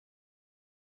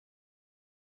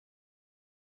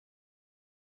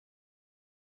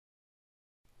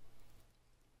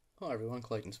Hi everyone,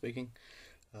 Clayton speaking.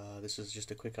 This is just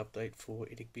a quick update for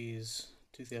IDICBeer's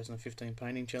 2015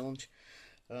 painting challenge.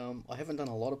 I haven't done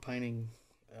a lot of painting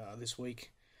this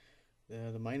week.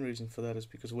 The main reason for that is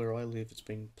because where I live it's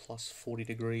been plus 40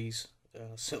 degrees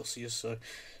Celsius, so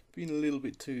it's been a little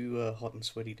bit too hot and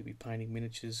sweaty to be painting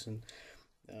miniatures. And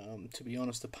to be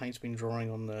honest, the paint's been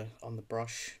drying on the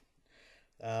brush,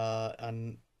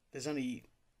 and there's only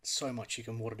so much you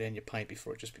can water down your paint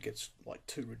before it just gets like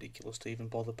too ridiculous to even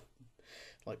bother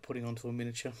like putting onto a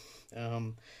miniature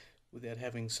without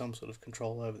having some sort of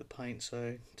control over the paint.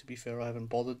 So to be fair, I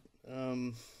haven't bothered.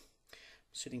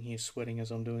 Sitting here sweating as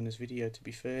I'm doing this video, to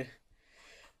be fair.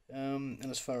 And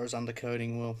as far as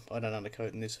undercoating, well, I don't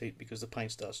undercoat in this heat because the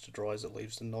paint starts to dry as it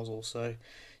leaves the nozzle, so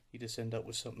you just end up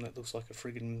with something that looks like a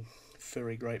friggin'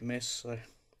 very great mess. So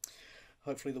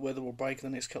hopefully the weather will break in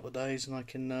the next couple of days and I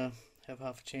can have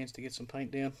half a chance to get some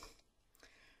paint down.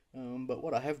 But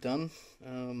what I have done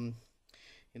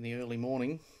in the early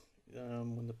morning,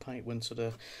 when sort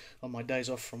of on my days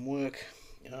off from work,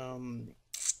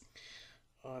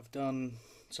 I've done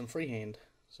some freehand.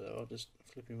 So I'll just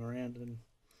flip him around and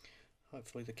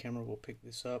hopefully the camera will pick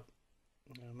this up.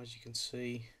 As you can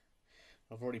see,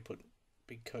 I've already put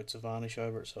big coats of varnish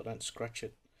over it so I don't scratch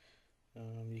it.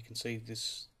 You can see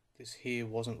this here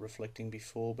wasn't reflecting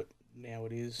before, but now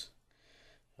it is,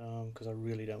 because I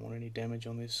really don't want any damage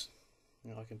on this.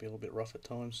 I can be a little bit rough at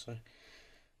times, so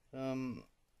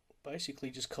basically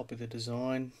just copy the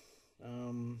design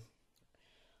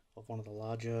of one of the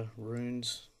larger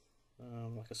runes,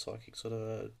 like a psychic sort of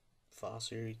a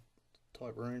Farseer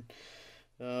type rune,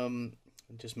 and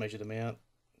just measure them out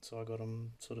so I got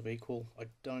them sort of equal. I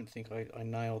don't think I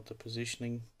nailed the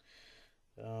positioning,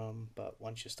 but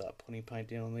once you start putting paint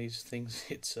down on these things,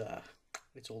 it's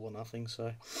all or nothing.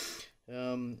 So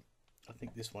I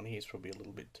think this one here is probably a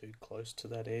little bit too close to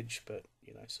that edge, but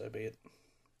you know, so be it.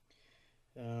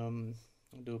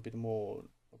 I'll do a bit more.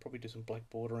 I'll probably do some black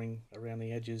bordering around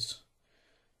the edges,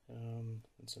 and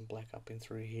some black up in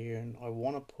through here. And I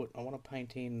want to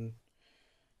paint in,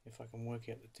 if I can work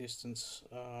out the distance,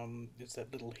 there's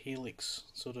that little helix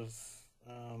sort of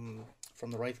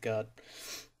from the Wraith Guard.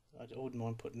 I wouldn't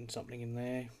mind putting something in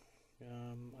there.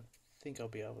 I think I'll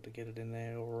be able to get it in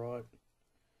there all right.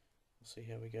 We'll see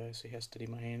how we go, see how steady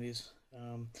my hand is.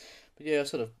 But yeah, I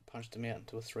sort of punched them out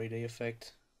into a 3D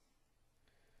effect.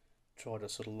 Try to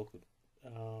sort of look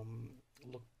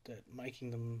at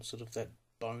making them sort of that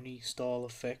bony style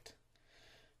effect.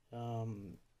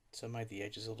 So made the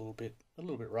edges a little bit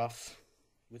rough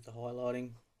with the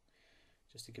highlighting,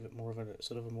 just to give it more of a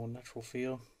sort of a more natural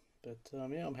feel. But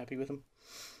yeah, I'm happy with them.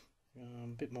 A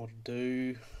bit more to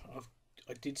do.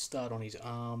 I did start on his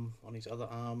arm, on his other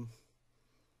arm.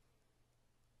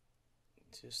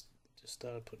 Just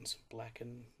started putting some black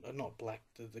and not black,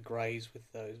 the greys with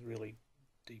those really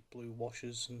deep blue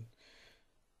washes, and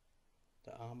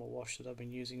the armor wash that I've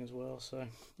been using as well. So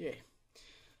yeah,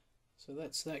 so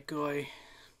that's that guy,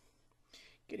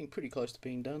 getting pretty close to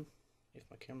being done. If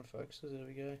my camera focuses, there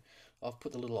we go. I've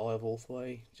put the little Eye of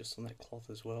Orthway just on that cloth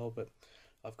as well, but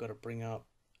I've got to bring up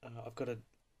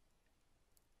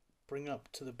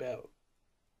to about,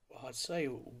 I'd say,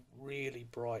 really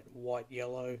bright white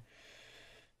yellow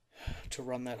to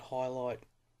run that highlight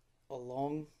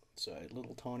along. So a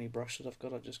little tiny brush that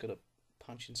I've just got to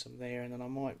punch in some there, and then I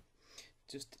might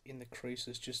just in the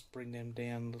creases just bring them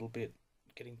down a little bit,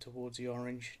 getting towards the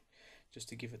orange, just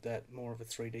to give it that more of a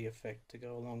 3D effect to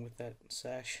go along with that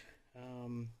sash.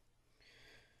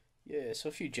 Yeah, so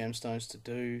a few gemstones to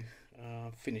do,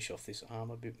 finish off this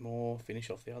arm a bit more, finish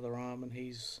off the other arm, and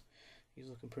he's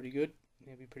looking pretty good.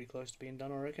 He'll be pretty close to being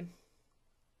done, I reckon.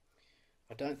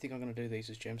 I don't think I'm going to do these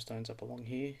as gemstones up along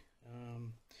here,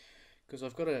 because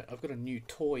I've got a new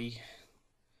toy.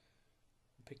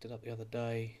 I picked it up the other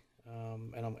day,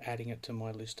 and I'm adding it to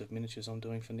my list of miniatures I'm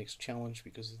doing for next challenge,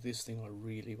 because this thing I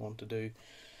really want to do.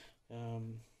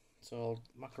 So I'll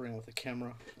muck around with the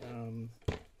camera.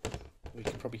 We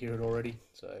can probably hear it already,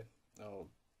 so I'll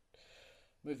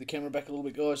move the camera back a little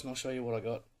bit, guys, and I'll show you what I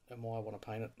got and why I want to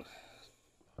paint it.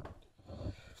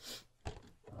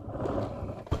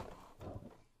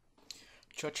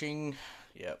 Cha-ching,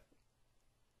 yep.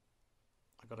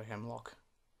 I got a Hemlock,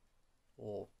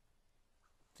 or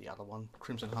the other one,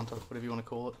 Crimson Hunter, whatever you want to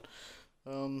call it.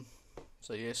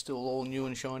 So yeah, still all new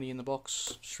and shiny in the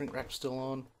box, shrink wrap still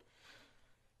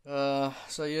on.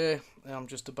 So yeah, I'm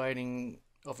just debating.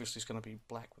 Obviously it's going to be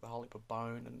black with a whole heap of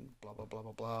bone and blah blah blah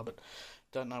blah blah, but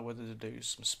don't know whether to do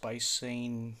some space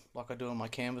scene like I do on my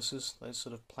canvases, those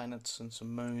sort of planets and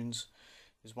some moons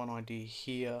is one idea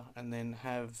here, and then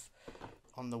have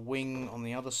on the wing on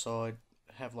the other side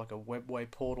have like a webway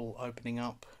portal opening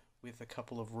up with a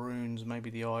couple of runes,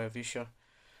 maybe the Eye of Isha,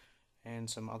 and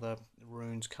some other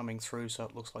runes coming through, so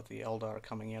it looks like the Eldar are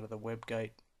coming out of the web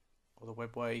gate or the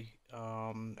webway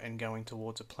and going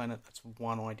towards a planet. That's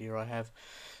one idea I have.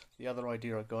 The other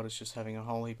idea I got is just having a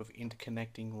whole heap of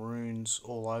interconnecting runes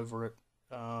all over it,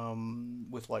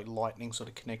 with like lightning sort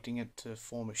of connecting it to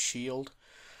form a shield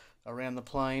around the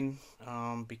plane,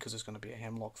 because it's going to be a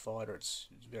Hemlock fighter. It's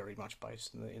very much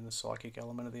based in the psychic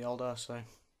element of the Eldar. So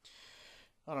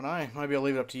I don't know, maybe I'll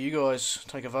leave it up to you guys.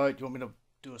 Take a vote. Do you want me to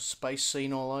do a space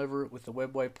scene all over it with the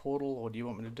webway portal, or do you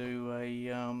want me to do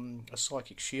a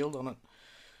psychic shield on it?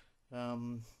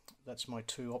 That's my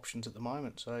two options at the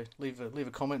moment. So leave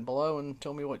a comment below and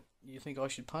tell me what you think I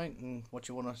should paint and what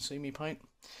you want to see me paint,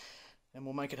 and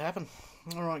we'll make it happen.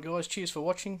 Alright guys, cheers for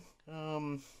watching.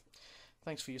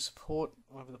 Thanks for your support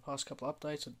over the past couple of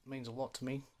updates. It means a lot to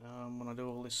me when I do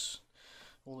all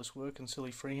this work and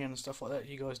silly freehand and stuff like that.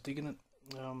 You guys digging it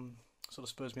sort of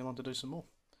spurs me on to do some more.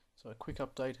 So a quick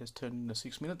update has turned into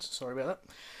 6 minutes. Sorry about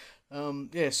that.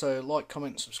 Yeah, so like,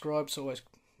 comment, subscribe. It's always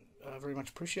very much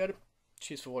appreciated.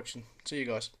 Cheers for watching. See you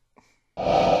guys.